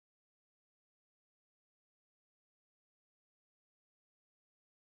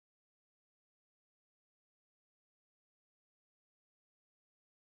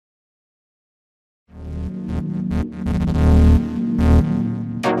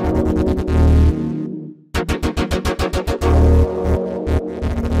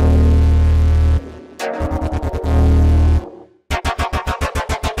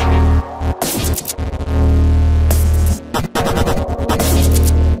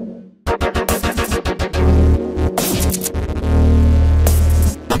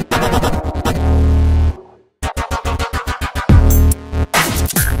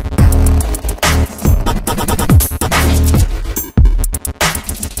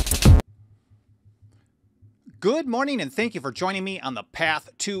Good morning, and thank you for joining me on the Path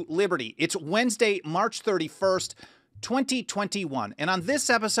to Liberty. It's Wednesday, March 31st, 2021, and on this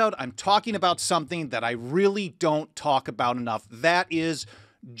episode, I'm talking about something that I really don't talk about enough. That is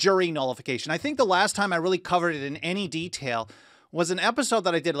jury nullification. I think the last time I really covered it in any detail was an episode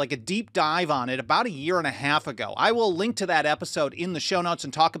that I did like a deep dive on it about a year and a half ago. I will link to that episode in the show notes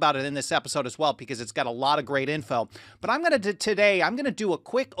and talk about it in this episode as well because it's got a lot of great info. But I'm going to do a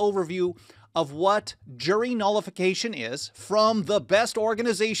quick overview of what jury nullification is from the best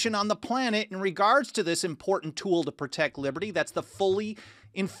organization on the planet in regards to this important tool to protect liberty. That's the Fully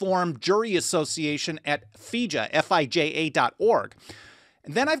Informed Jury Association at FIJA, FIJA.org.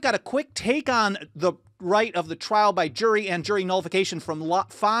 And then I've got a quick take on the right of the trial by jury and jury nullification from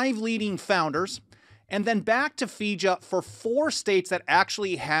 5 leading founders, and then back to FIJA for 4 states that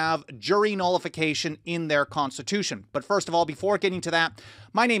actually have jury nullification in their constitution. But first of all, before getting to that,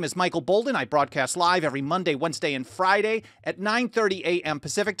 my name is Michael Bolden. I broadcast live every Monday, Wednesday, and Friday at 9:30 a.m.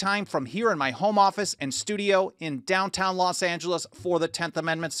 Pacific time from here in my home office and studio in downtown Los Angeles for the 10th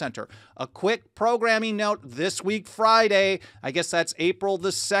Amendment Center. A quick programming note, this week, Friday, I guess that's April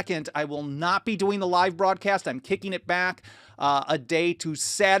the 2nd, I will not be doing the live broadcast. I'm kicking it back a day to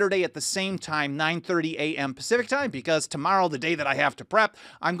Saturday at the same time, 9:30 a.m. Pacific time, because tomorrow, the day that I have to prep,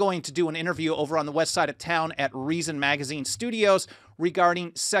 I'm going to do an interview over on the west side of town at Reason Magazine Studios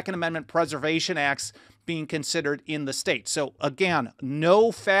regarding Second Amendment preservation acts being considered in the state. So again,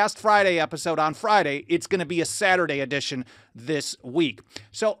 no Fast Friday episode on Friday. It's going to be a Saturday edition this week.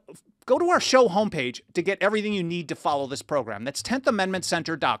 So go to our show homepage to get everything you need to follow this program. That's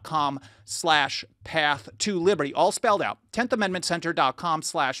 10thamendmentcenter.com/path-to-liberty, all spelled out.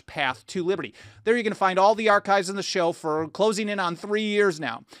 10thamendmentcenter.com/path-to-liberty. There you're going to find all the archives in the show for closing in on 3 years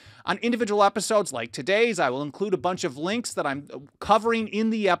now. On individual episodes like today's, I will include a bunch of links that I'm covering in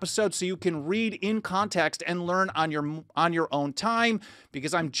the episode so you can read in context and learn on your own time,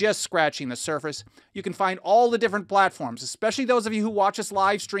 because I'm just scratching the surface. You can find all the different platforms, especially those of you who watch us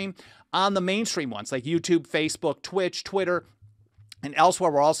live stream on the mainstream ones like YouTube, Facebook, Twitch, Twitter, and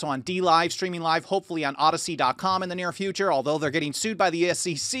elsewhere. We're also on DLive, streaming live, hopefully on Odyssey.com in the near future, although they're getting sued by the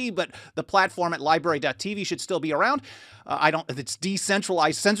SEC, but the platform at library.tv should still be around. It's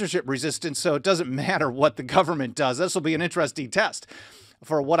decentralized, censorship resistant, so it doesn't matter what the government does. This will be an interesting test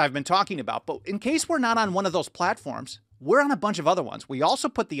for what I've been talking about. But in case we're not on one of those platforms, we're on a bunch of other ones. We also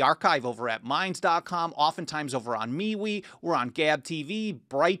put the archive over at Minds.com, oftentimes over on MeWe. We're on Gab TV,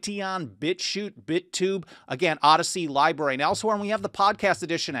 Brighteon, BitChute, BitTube, again, Odyssey, Library, and elsewhere. And we have the podcast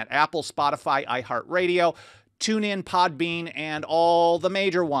edition at Apple, Spotify, iHeartRadio, TuneIn, Podbean, and all the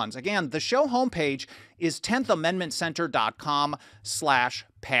major ones. Again, the show homepage is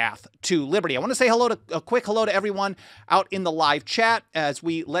 10thamendmentcenter.com/path-to-liberty. I want to say a quick hello to everyone out in the live chat as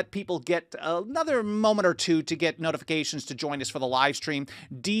we let people get another moment or two to get notifications to join us for the live stream.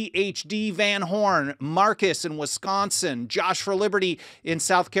 DHD Van Horn, Marcus in Wisconsin, Josh for Liberty in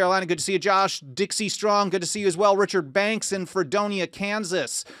South Carolina. Good to see you, Josh. Dixie Strong, good to see you as well. Richard Banks in Fredonia,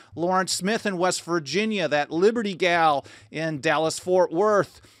 Kansas. Lawrence Smith in West Virginia. That Liberty gal in Dallas-Fort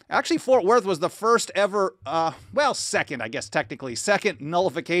Worth. Actually, Fort Worth was the first ever, second, I guess technically, second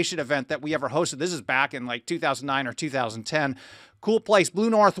nullification event that we ever hosted. This is back in like 2009 or 2010. Cool place. Blue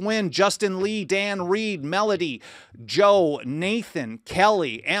North Wind, Justin Lee, Dan Reed, Melody, Joe, Nathan,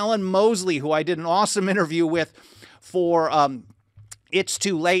 Kelly, Alan Mosley, who I did an awesome interview with for It's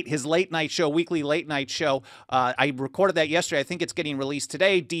Too Late, his late night show, weekly late night show. I recorded that yesterday. I think it's getting released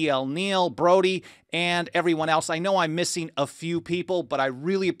today. DL Neal, Brody, and everyone else. I know I'm missing a few people, but I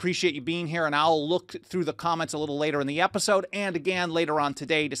really appreciate you being here, and I'll look through the comments a little later in the episode and again later on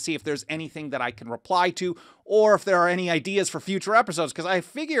today to see if there's anything that I can reply to or if there are any ideas for future episodes, because I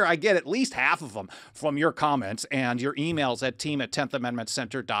figure I get at least half of them from your comments and your emails at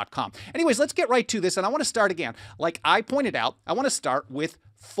team@10thamendmentcenter.com. Anyways, let's get right to this, and I want to start again. Like I pointed out, I want to start with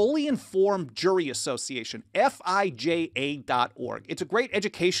Fully Informed Jury Association, FIJA.org. It's a great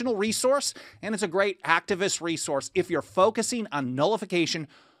educational resource, and it's a great activist resource if you're focusing on nullification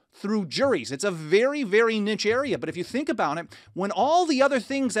through juries. It's a very, very niche area, but if you think about it, when all the other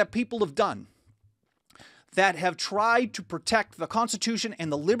things that people have done, that have tried to protect the Constitution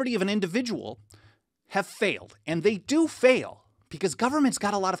and the liberty of an individual have failed. And they do fail because government's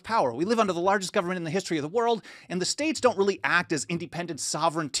got a lot of power. We live under the largest government in the history of the world, and the states don't really act as independent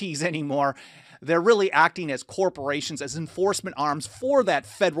sovereignties anymore. They're really acting as corporations, as enforcement arms for that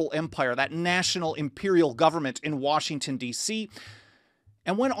federal empire, that national imperial government in Washington, D.C.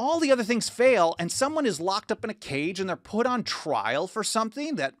 And when all the other things fail and someone is locked up in a cage and they're put on trial for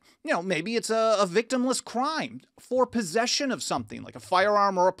something that, maybe it's a victimless crime for possession of something like a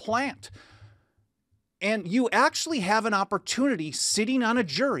firearm or a plant, and you actually have an opportunity sitting on a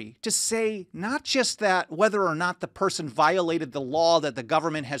jury to say not just that whether or not the person violated the law that the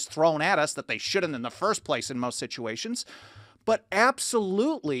government has thrown at us, that they shouldn't in the first place in most situations, but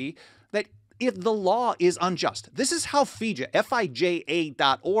absolutely that if the law is unjust. This is how FIJA,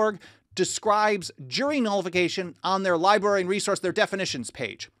 FIJA.org, describes jury nullification on their library and resource, their definitions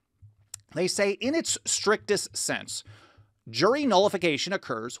page. They say, in its strictest sense, jury nullification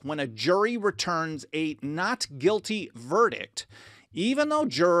occurs when a jury returns a not guilty verdict, even though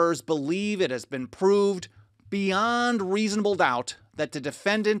jurors believe it has been proved beyond reasonable doubt that the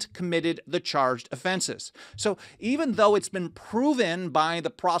defendant committed the charged offenses. So even though it's been proven by the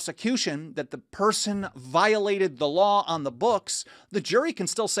prosecution that the person violated the law on the books, the jury can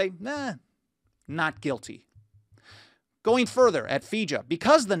still say, not guilty. Going further at FIJA,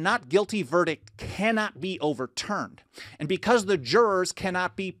 because the not guilty verdict cannot be overturned, and because the jurors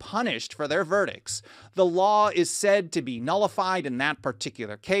cannot be punished for their verdicts, the law is said to be nullified in that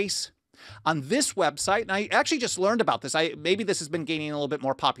particular case. On this website, and I actually just learned about this, maybe this has been gaining a little bit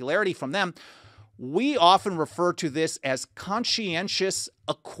more popularity from them, we often refer to this as conscientious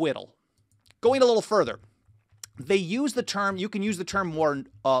acquittal. Going a little further, they use the term, you can use the term more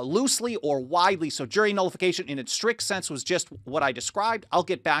loosely or widely, so jury nullification in its strict sense was just what I described. I'll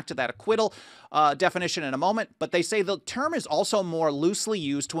get back to that acquittal definition in a moment, but they say the term is also more loosely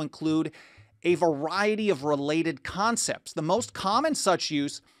used to include a variety of related concepts. The most common such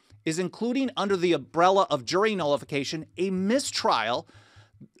use is including under the umbrella of jury nullification a mistrial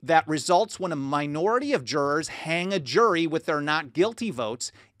that results when a minority of jurors hang a jury with their not guilty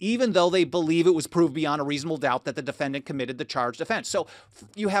votes, even though they believe it was proved beyond a reasonable doubt that the defendant committed the charged offense. So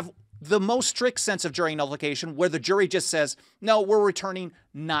you have the most strict sense of jury nullification where the jury just says, no, we're returning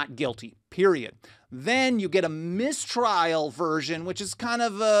not guilty, period. Then you get a mistrial version, which is kind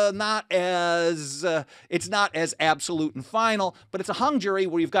of it's not as absolute and final, but it's a hung jury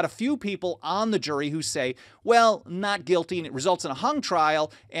where you've got a few people on the jury who say, well, not guilty, and it results in a hung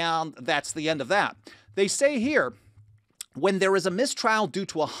trial, and that's the end of that. They say here, when there is a mistrial due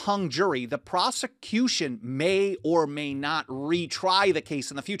to a hung jury, the prosecution may or may not retry the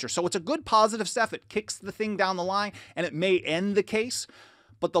case in the future. So it's a good positive step. It kicks the thing down the line, and it may end the case.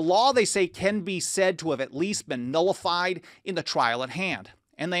 But the law, they say, can be said to have at least been nullified in the trial at hand.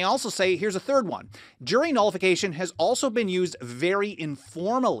 And they also say, here's a third one. Jury nullification has also been used very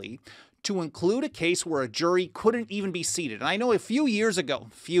informally to include a case where a jury couldn't even be seated. And I know a few years ago,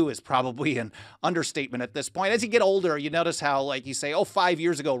 few is probably an understatement at this point. As you get older, you notice how, like, you say, 5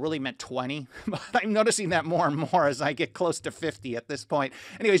 years ago really meant 20. But I'm noticing that more and more as I get close to 50 at this point.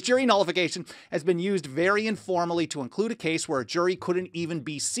 Anyways, jury nullification has been used very informally to include a case where a jury couldn't even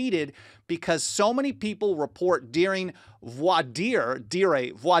be seated because so many people report during voir dire,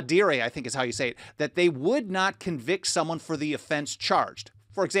 I think is how you say it, that they would not convict someone for the offense charged.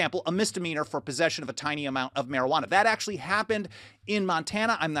 For example, a misdemeanor for possession of a tiny amount of marijuana. That actually happened in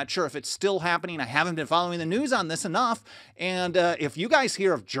Montana. I'm not sure if it's still happening. I haven't been following the news on this enough. And if you guys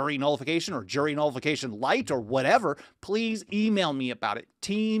hear of jury nullification or jury nullification light or whatever, please email me about it.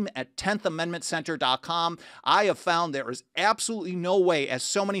 team@10thamendmentcenter.com. I have found there is absolutely no way, as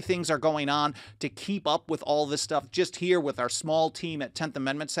so many things are going on, to keep up with all this stuff just here with our small team at 10th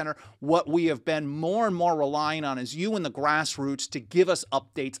Amendment Center. What we have been more and more relying on is you in the grassroots to give us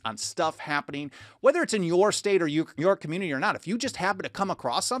updates on stuff happening, whether it's in your state or your community or not. If you just happen to come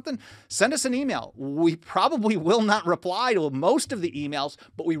across something, send us an email. We probably will not reply to most of the emails,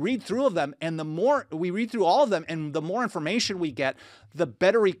 but we read through them, and the more we read through all of them and the more information we get, the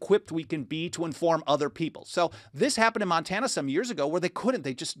better equipped we can be to inform other people. So this happened in Montana some years ago where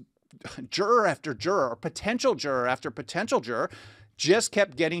they just juror after juror or potential juror after potential juror just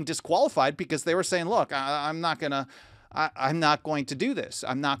kept getting disqualified because they were saying, look, I'm not going to do this.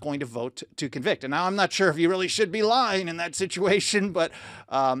 I'm not going to vote to convict. And now I'm not sure if you really should be lying in that situation, but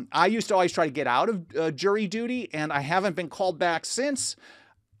I used to always try to get out of jury duty, and I haven't been called back since.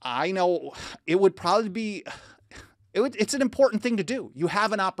 I know it would probably be It's an important thing to do. You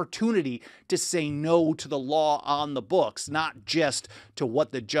have an opportunity to say no to the law on the books, not just to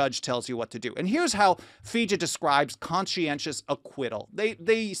what the judge tells you what to do. And here's how FIJA describes conscientious acquittal.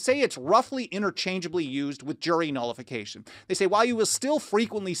 They say it's roughly interchangeably used with jury nullification. They say, while you will still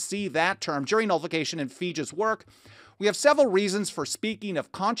frequently see that term, jury nullification, in FIJA's work, we have several reasons for speaking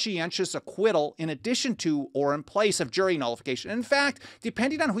of conscientious acquittal in addition to or in place of jury nullification. In fact,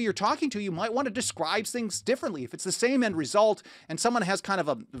 depending on who you're talking to, you might want to describe things differently. If it's the same end result and someone has kind of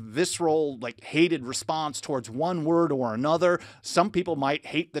a visceral, hated response towards one word or another, some people might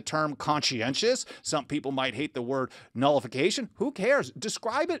hate the term conscientious. Some people might hate the word nullification. Who cares?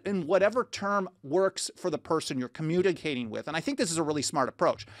 Describe it in whatever term works for the person you're communicating with. And I think this is a really smart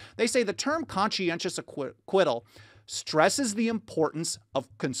approach. They say the term conscientious acquittal stresses the importance of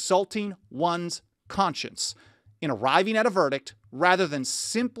consulting one's conscience in arriving at a verdict rather than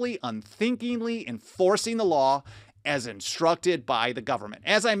simply unthinkingly enforcing the law as instructed by the government.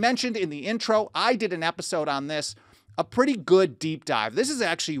 As I mentioned in the intro, I did an episode on this, a pretty good deep dive. This is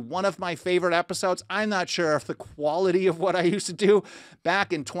actually one of my favorite episodes. I'm not sure if the quality of what I used to do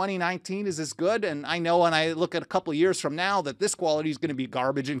back in 2019 is as good, and I know when I look at a couple of years from now that this quality is going to be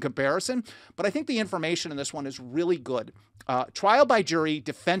garbage in comparison, but I think the information in this one is really good. Trial by jury,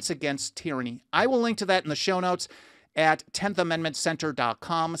 defense against tyranny. I will link to that in the show notes at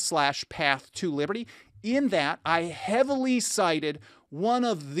 10thamendmentcenter.com/path-to-liberty. In that, I heavily cited one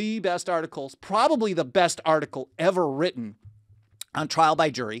of the best articles, probably the best article ever written on trial by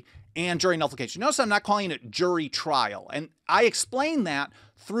jury and jury nullification. Notice I'm not calling it jury trial. And I explain that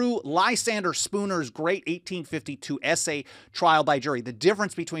through Lysander Spooner's great 1852 essay, Trial by Jury, the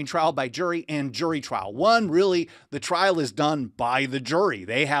difference between trial by jury and jury trial. One, really, the trial is done by the jury.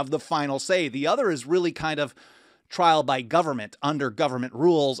 They have the final say. The other is really kind of trial by government under government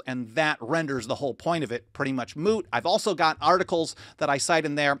rules, and that renders the whole point of it pretty much moot. I've also got articles that I cite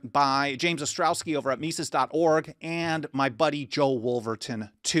in there by James Ostrowski over at Mises.org and my buddy Joe Wolverton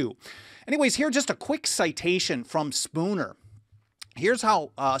too. Anyways, here just a quick citation from Spooner. Here's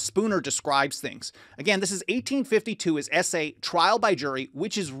how Spooner describes things. Again, this is 1852, his essay, Trial by Jury,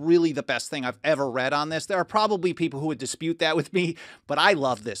 which is really the best thing I've ever read on this. There are probably people who would dispute that with me, but I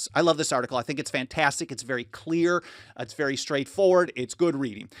love this. I love this article. I think it's fantastic. It's very clear. It's very straightforward. It's good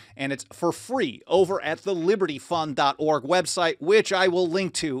reading. And it's for free over at the libertyfund.org website, which I will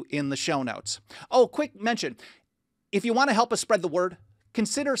link to in the show notes. Oh, quick mention. If you want to help us spread the word,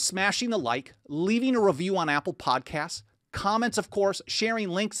 consider smashing the like, leaving a review on Apple Podcasts, comments, of course, sharing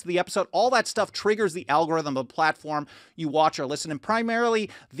links to the episode. All that stuff triggers the algorithm of the platform you watch or listen, and primarily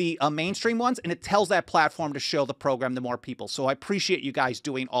the mainstream ones, and it tells that platform to show the program to more people. So I appreciate you guys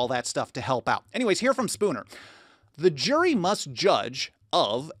doing all that stuff to help out. Anyways, here from Spooner. The jury must judge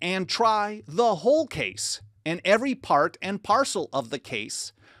of and try the whole case and every part and parcel of the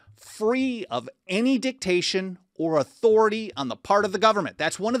case, free of any dictation or authority on the part of the government.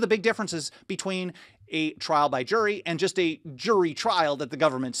 That's one of the big differences between a trial by jury and just a jury trial that the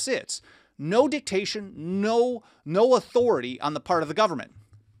government sits. No dictation, no authority on the part of the government.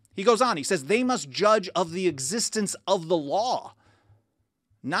 He goes on, he says, they must judge of the existence of the law,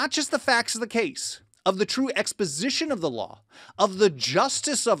 not just the facts of the case, of the true exposition of the law, of the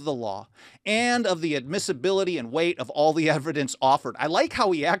justice of the law, and of the admissibility and weight of all the evidence offered. I like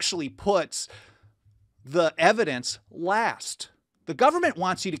how he actually puts the evidence last. The government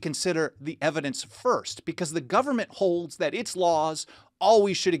wants you to consider the evidence first because the government holds that its laws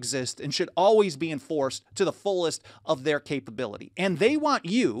always should exist and should always be enforced to the fullest of their capability. And they want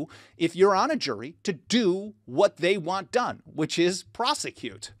you, if you're on a jury, to do what they want done, which is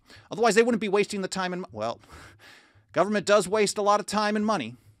prosecute. Otherwise, they wouldn't be wasting the time and, well, government does waste a lot of time and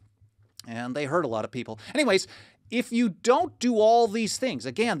money, and they hurt a lot of people. Anyways, if you don't do all these things,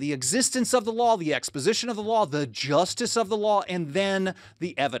 again, the existence of the law, the exposition of the law, the justice of the law, and then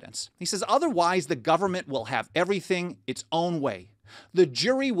the evidence. He says, otherwise the government will have everything its own way. The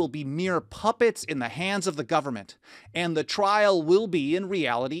jury will be mere puppets in the hands of the government, and the trial will be, in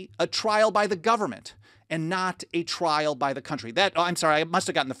reality, a trial by the government and not a trial by the country. I'm sorry, I must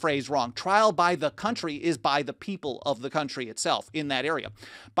have gotten the phrase wrong. Trial by the country is by the people of the country itself in that area.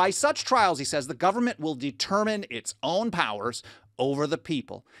 By such trials, he says, the government will determine its own powers over the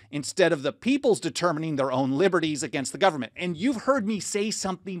people, instead of the people's determining their own liberties against the government. And you've heard me say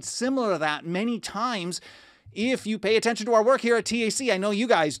something similar to that many times if you pay attention to our work here at TAC. I know you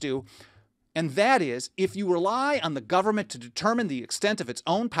guys do. And that is, if you rely on the government to determine the extent of its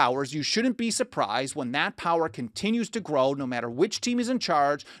own powers, you shouldn't be surprised when that power continues to grow, no matter which team is in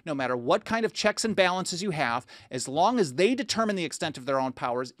charge, no matter what kind of checks and balances you have. As long as they determine the extent of their own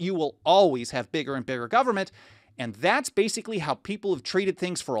powers, you will always have bigger and bigger government. And that's basically how people have treated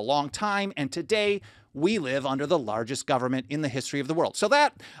things for a long time. And today, we live under the largest government in the history of the world. So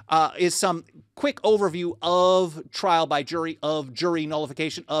that is some quick overview of trial by jury, of jury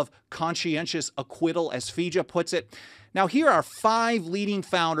nullification, of conscientious acquittal, as Fija puts it. Now, here are 5 leading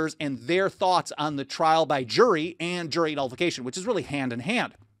founders and their thoughts on the trial by jury and jury nullification, which is really hand in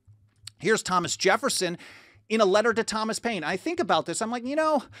hand. Here's Thomas Jefferson in a letter to Thomas Paine. I think about this. I'm like, you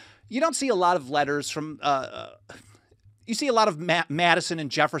don't see a lot of letters from, you see a lot of Madison and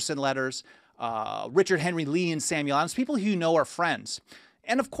Jefferson letters, Richard Henry Lee and Samuel Adams, people who you know are friends.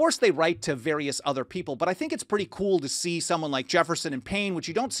 And of course, they write to various other people, but I think it's pretty cool to see someone like Jefferson and Paine, which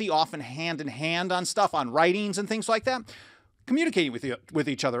you don't see often hand in hand on stuff, on writings and things like that, communicating with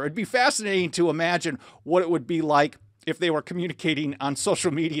each other. It'd be fascinating to imagine what it would be like if they were communicating on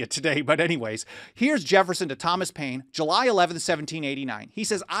social media today. But anyways, here's Jefferson to Thomas Paine, July 11th, 1789. He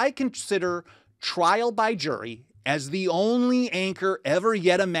says, "I consider trial by jury as the only anchor ever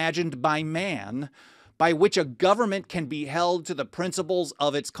yet imagined by man by which a government can be held to the principles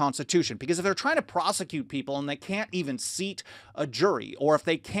of its constitution." Because if they're trying to prosecute people and they can't even seat a jury, or if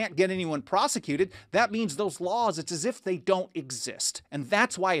they can't get anyone prosecuted, that means those laws, it's as if they don't exist. And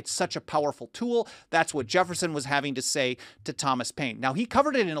that's why it's such a powerful tool. That's what Jefferson was having to say to Thomas Paine. Now, he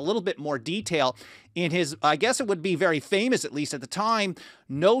covered it in a little bit more detail in his, I guess it would be very famous, at least at the time,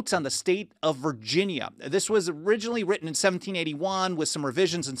 Notes on the State of Virginia. This was originally written in 1781 with some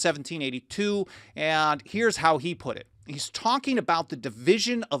revisions in 1782, and here's how he put it. He's talking about the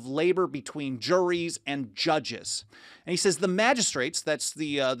division of labor between juries and judges. And he says the magistrates, that's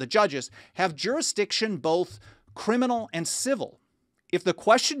the judges, have jurisdiction both criminal and civil. If the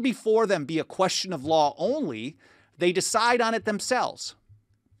question before them be a question of law only, they decide on it themselves.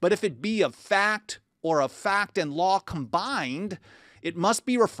 But if it be of fact or of fact and law combined, it must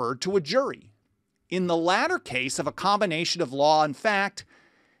be referred to a jury. In the latter case of a combination of law and fact,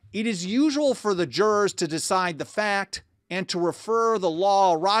 it is usual for the jurors to decide the fact and to refer the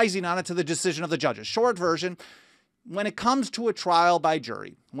law arising on it to the decision of the judges. Short version, when it comes to a trial by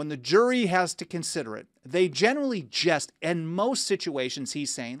jury, when the jury has to consider it, they generally just, in most situations,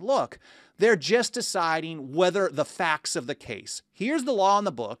 he's saying, look, they're just deciding whether the facts of the case. Here's the law in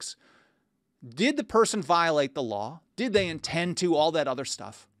the books. Did the person violate the law? Did they intend to? All that other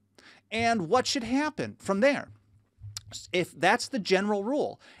stuff. And what should happen from there? If that's the general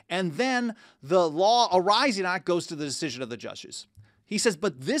rule. And then the law arising on it goes to the decision of the judges. He says,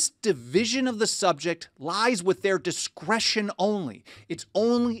 but this division of the subject lies with their discretion only. It's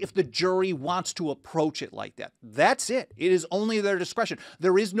only if the jury wants to approach it like that. That's it. It is only their discretion.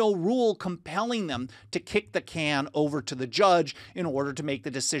 There is no rule compelling them to kick the can over to the judge in order to make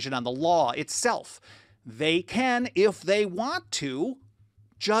the decision on the law itself. They can, if they want to,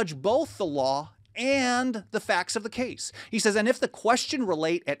 judge both the law and the facts of the case. He says, and if the question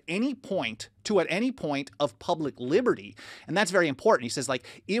relate at any point of public liberty, and that's very important. He says, like,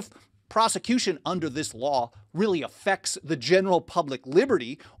 if prosecution under this law really affects the general public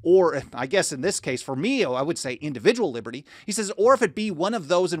liberty, or I guess in this case, for me, I would say individual liberty, he says, or if it be one of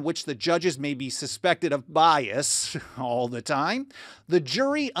those in which the judges may be suspected of bias all the time, the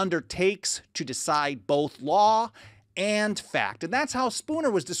jury undertakes to decide both law and fact. And that's how Spooner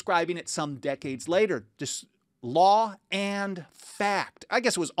was describing it some decades later. Just law and fact. I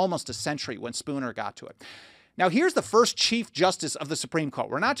guess it was almost a century when Spooner got to it. Now, here's the first Chief Justice of the Supreme Court.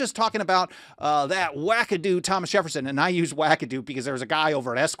 We're not just talking about that wackadoo Thomas Jefferson, and I use wackadoo because there was a guy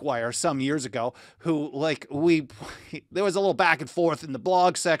over at Esquire some years ago who, there was a little back and forth in the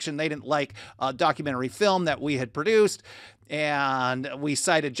blog section. They didn't like a documentary film that we had produced, and we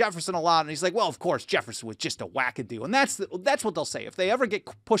cited Jefferson a lot, and he's like, well, of course, Jefferson was just a wackadoo. And that's what they'll say. If they ever get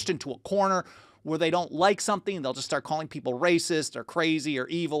pushed into a corner where they don't like something, they'll just start calling people racist or crazy or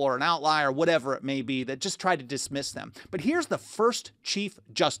evil or an outlier, or whatever it may be, that just try to dismiss them. But here's the first Chief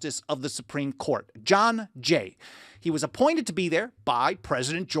Justice of the Supreme Court, John Jay. He was appointed to be there by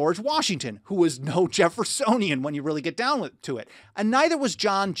President George Washington, who was no Jeffersonian when you really get down to it. And neither was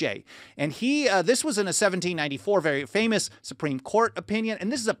John Jay. And this was in a 1794 very famous Supreme Court opinion,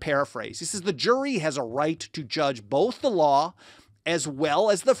 and this is a paraphrase. He says, the jury has a right to judge both the law as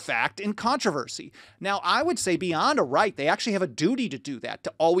well as the fact in controversy. Now, I would say beyond a right, they actually have a duty to do that,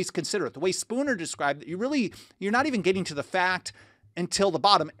 to always consider it. The way Spooner described it, you're not even getting to the fact until the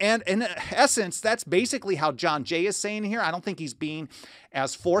bottom. And in essence, that's basically how John Jay is saying here. I don't think he's being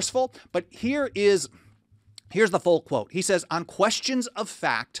as forceful, but here's the full quote. He says, on questions of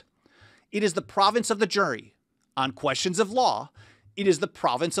fact, it is the province of the jury. On questions of law, it is the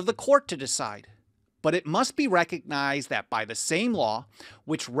province of the court to decide. but it must be recognized that by the same law,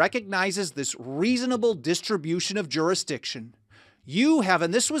 which recognizes this reasonable distribution of jurisdiction, you have,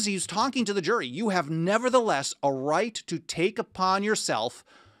 and this was he was talking to the jury, you have nevertheless a right to take upon yourself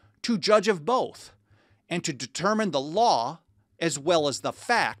to judge of both and to determine the law as well as the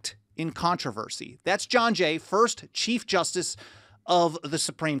fact in controversy. That's John Jay, first Chief Justice of the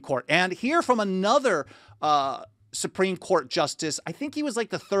Supreme Court. And here from another Supreme Court justice, I think he was like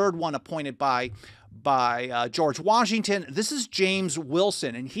the third one appointed by George Washington. This is James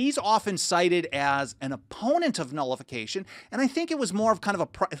Wilson, and he's often cited as an opponent of nullification. And I think it was more of kind of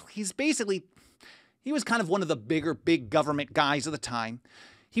he was kind of one of the big government guys of the time.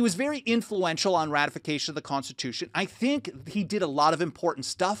 He was very influential on ratification of the Constitution. I think he did a lot of important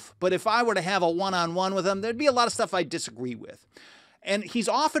stuff, but if I were to have a one-on-one with him, there'd be a lot of stuff I disagree with. And he's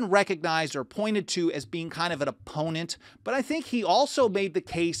often recognized or pointed to as being kind of an opponent, but I think he also made the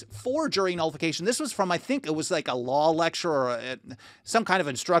case for jury nullification. This was from, I think it was like a law lecture or some kind of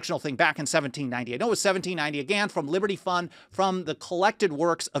instructional thing back in 1790. I know it was 1790, again, from Liberty Fund, from the collected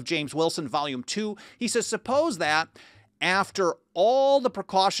works of James Wilson, Volume 2. He says, suppose that after all the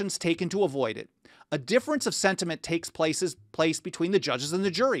precautions taken to avoid it, a difference of sentiment takes place between the judges and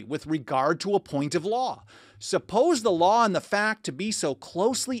the jury with regard to a point of law. Suppose the law and the fact to be so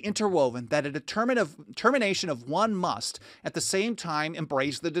closely interwoven that a determination of one must at the same time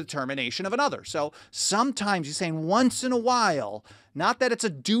embrace the determination of another. So sometimes he's saying once in a while, not that it's a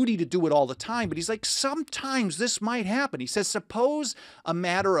duty to do it all the time, but he's like, sometimes this might happen. He says, suppose a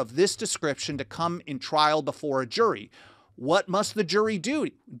matter of this description to come in trial before a jury. What must the jury do?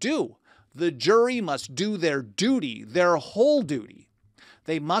 The jury must do their duty, their whole duty.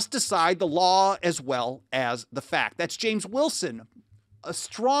 They must decide the law as well as the fact. That's James Wilson, a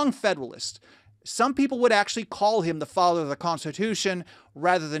strong Federalist. Some people would actually call him the father of the Constitution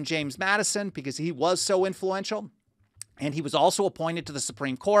rather than James Madison because he was so influential. And he was also appointed to the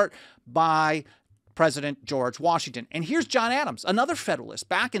Supreme Court by President George Washington. And here's John Adams, another Federalist,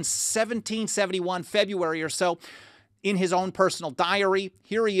 back in 1771, February or so. In his own personal diary,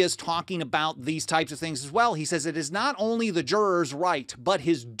 here he is talking about these types of things as well. He says it is not only the juror's right, but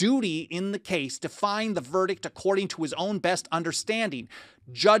his duty in the case to find the verdict according to his own best understanding,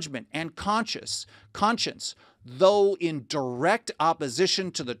 judgment, and conscience, though in direct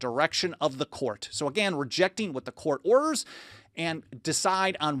opposition to the direction of the court. So again, rejecting what the court orders and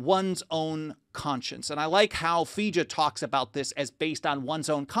decide on one's own conscience. And I like how Fija talks about this as based on one's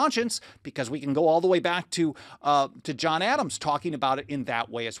own conscience, because we can go all the way back to John Adams talking about it in that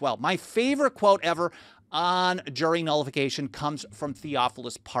way as well. My favorite quote ever on jury nullification comes from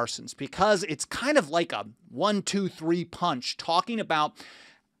Theophilus Parsons, because it's kind of like a 1, 2, 3 punch talking about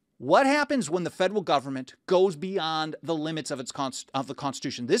what happens when the federal government goes beyond the limits of the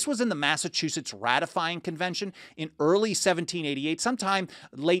Constitution. This was in the Massachusetts Ratifying Convention in early 1788, sometime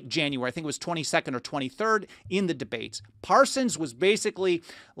late January. I think it was 22nd or 23rd in the debates. Parsons was basically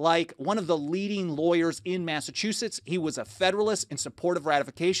like one of the leading lawyers in Massachusetts. He was a Federalist in support of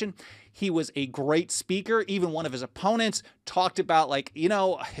ratification. He was a great speaker. Even one of his opponents talked about, like, you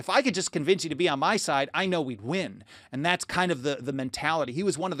know, if I could just convince you to be on my side, I know we'd win. And that's kind of the mentality. He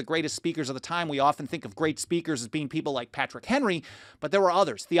was one of the greatest speakers of the time. We often think of great speakers as being people like Patrick Henry, but there were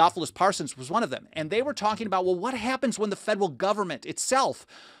others. Theophilus Parsons was one of them. And they were talking about, well, what happens when the federal government itself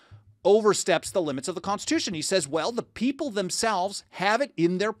oversteps the limits of the Constitution? He says, well, the people themselves have it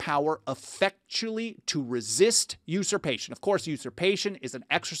in their power effectually to resist usurpation. Of course, usurpation is an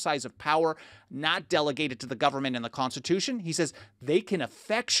exercise of power not delegated to the government in the Constitution. He says they can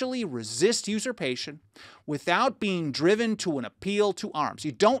effectually resist usurpation without being driven to an appeal to arms.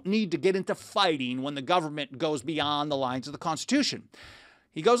 You don't need to get into fighting when the government goes beyond the lines of the Constitution.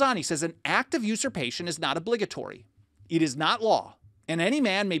 He goes on, he says, an act of usurpation is not obligatory. It is not law. And any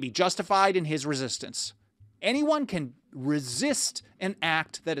man may be justified in his resistance. Anyone can resist an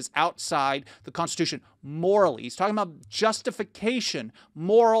act that is outside the Constitution morally. He's talking about justification,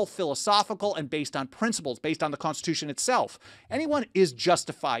 moral, philosophical, and based on principles, based on the Constitution itself. Anyone is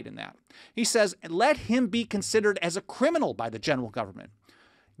justified in that. He says, let him be considered as a criminal by the general government.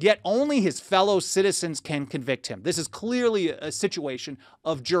 Yet only his fellow citizens can convict him. This is clearly a situation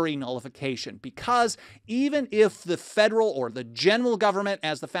of jury nullification, because even if the federal or the general government,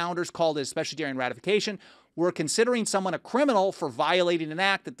 as the founders called it, especially during ratification, were considering someone a criminal for violating an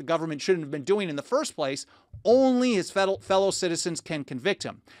act that the government shouldn't have been doing in the first place, only his fellow citizens can convict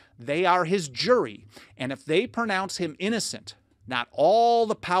him. They are his jury, and if they pronounce him innocent, not all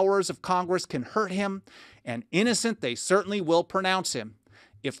the powers of Congress can hurt him, and innocent they certainly will pronounce him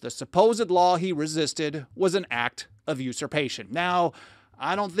if the supposed law he resisted was an act of usurpation. Now,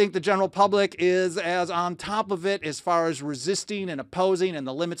 I don't think the general public is as on top of it as far as resisting and opposing and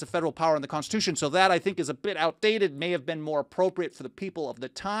the limits of federal power in the Constitution. So that, I think, is a bit outdated, may have been more appropriate for the people of the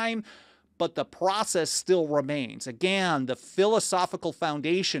time, but the process still remains. Again, the philosophical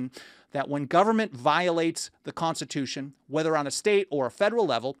foundation that when government violates the Constitution, whether on a state or a federal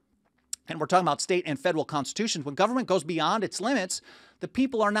level, and we're talking about state and federal constitutions, when government goes beyond its limits, the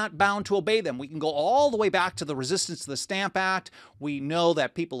people are not bound to obey them. We can go all the way back to the resistance to the Stamp Act. We know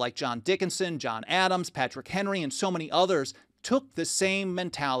that people like John Dickinson, John Adams, Patrick Henry, and so many others took the same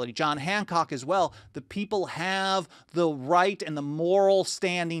mentality. John Hancock as well. The people have the right and the moral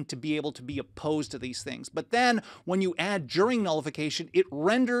standing to be able to be opposed to these things. But then when you add jury nullification, it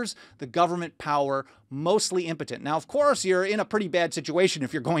renders the government power mostly impotent. Now, of course, you're in a pretty bad situation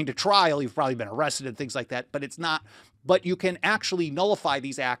if you're going to trial. You've probably been arrested and things like that, but it's not. But you can actually nullify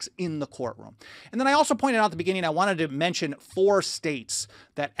these acts in the courtroom. And then I also pointed out at the beginning, I wanted to mention 4 states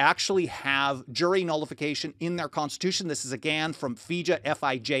that actually have jury nullification in their constitution. This is again from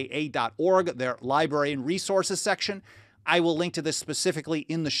fija.org, their library and resources section. I will link to this specifically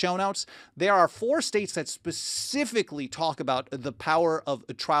in the show notes. There are 4 states that specifically talk about the power of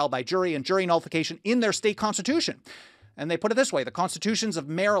a trial by jury and jury nullification in their state constitution. And they put it this way: the constitutions of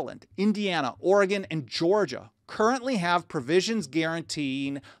Maryland, Indiana, Oregon, and Georgia currently have provisions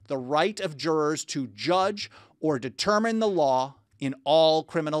guaranteeing the right of jurors to judge or determine the law in all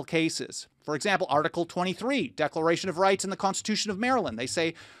criminal cases. For example, Article 23, Declaration of Rights in the Constitution of Maryland. They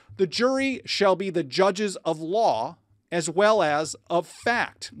say, the jury shall be the judges of law as well as of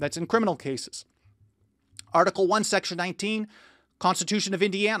fact. That's in criminal cases. Article 1, Section 19, Constitution of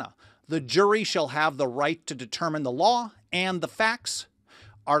Indiana. The jury shall have the right to determine the law and the facts.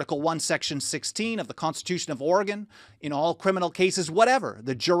 Article 1, Section 16 of the Constitution of Oregon. In all criminal cases, whatever,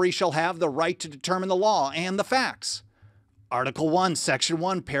 the jury shall have the right to determine the law and the facts. Article 1, Section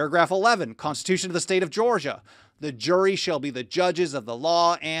 1, Paragraph 11, Constitution of the State of Georgia. The jury shall be the judges of the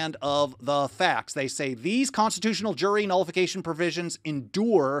law and of the facts. They say these constitutional jury nullification provisions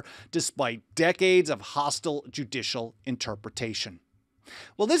endure despite decades of hostile judicial interpretation.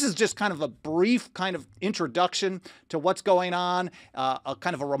 Well, this is just kind of a brief kind of introduction to what's going on, a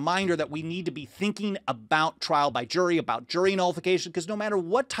kind of a reminder that we need to be thinking about trial by jury, about jury nullification, because no matter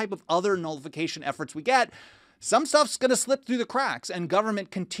what type of other nullification efforts we get, some stuff's going to slip through the cracks, and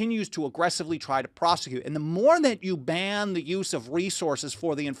government continues to aggressively try to prosecute. And the more that you ban the use of resources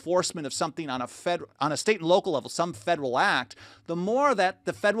for the enforcement of something on a state and local level, some federal act, the more that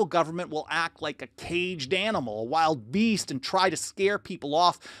the federal government will act like a caged animal, a wild beast, and try to scare people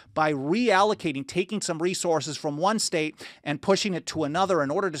off by reallocating, taking some resources from one state and pushing it to another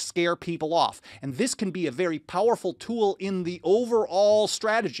in order to scare people off. And this can be a very powerful tool in the overall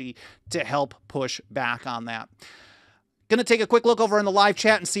strategy to help push back on that. Going to take a quick look over in the live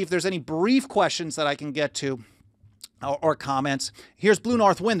chat and see if there's any brief questions that I can get to or comments. Here's Blue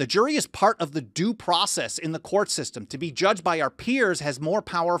North Wind. The jury is part of the due process in the court system. To be judged by our peers has more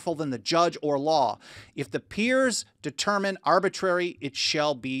powerful than the judge or law. If the peers determine arbitrary, it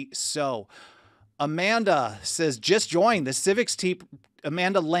shall be so. Amanda says, just joined the civics team.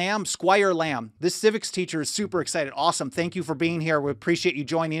 Amanda Lamb, Squire Lamb. This civics teacher is super excited. Awesome. Thank you for being here. We appreciate you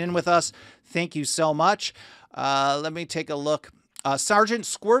joining in with us. Thank you so much. Let me take a look. Sergeant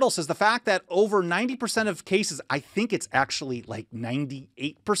Squirtle says the fact that over 90% of cases, I think it's actually like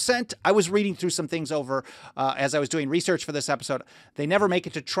 98%. I was reading through some things over as I was doing research for this episode. They never make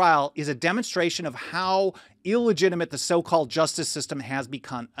it to trial is a demonstration of how illegitimate the so-called justice system has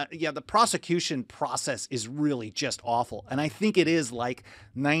become. Yeah, the prosecution process is really just awful. And I think it is like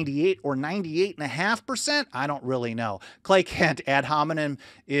 98 or 98.5%. I don't really know. Clay Kent, ad hominem,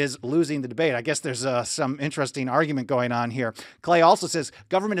 is losing the debate. I guess there's some interesting argument going on here. Clay also says,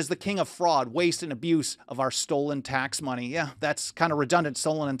 government is the king of fraud, waste, and abuse of our stolen tax money. Yeah, that's kind of redundant,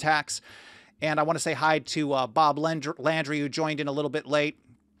 stolen and tax. And I want to say hi to Bob Landry, who joined in a little bit late.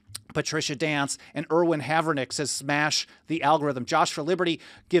 Patricia Dance, and Erwin Havernick says smash the algorithm. Josh for Liberty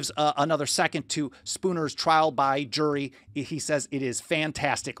gives another second to Spooner's trial by jury. He says it is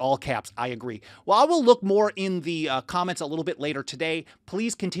fantastic, all caps. I agree. Well, I will look more in the comments a little bit later today.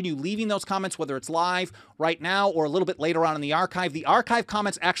 Please continue leaving those comments, whether it's live right now or a little bit later on in the archive. The archive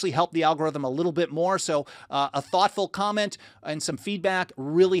comments actually help the algorithm a little bit more, so a thoughtful comment and some feedback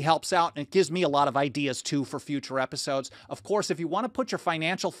really helps out, and it gives me a lot of ideas too for future episodes. Of course, if you want to put your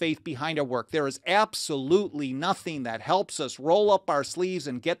financial faith behind our work, there is absolutely nothing that helps us roll up our sleeves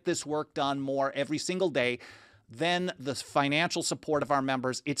and get this work done more every single day than the financial support of our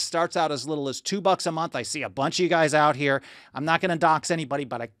members. It starts out as little as $2 a month. I see a bunch of you guys out here. I'm not going to dox anybody,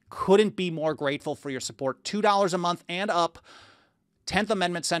 but I couldn't be more grateful for your support. $2 a month and up.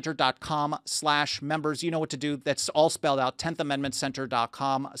 10thamendmentcenter.com/members. You know what to do. That's all spelled out.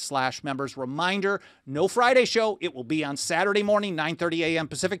 10thamendmentcenter.com/members. Reminder, no Friday show. It will be on Saturday morning, 9:30 a.m.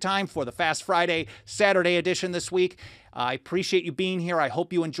 Pacific time for the Fast Friday Saturday edition this week. I appreciate you being here. I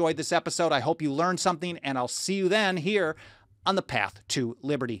hope you enjoyed this episode. I hope you learned something, and I'll see you then here on the Path to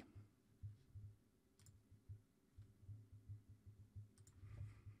Liberty.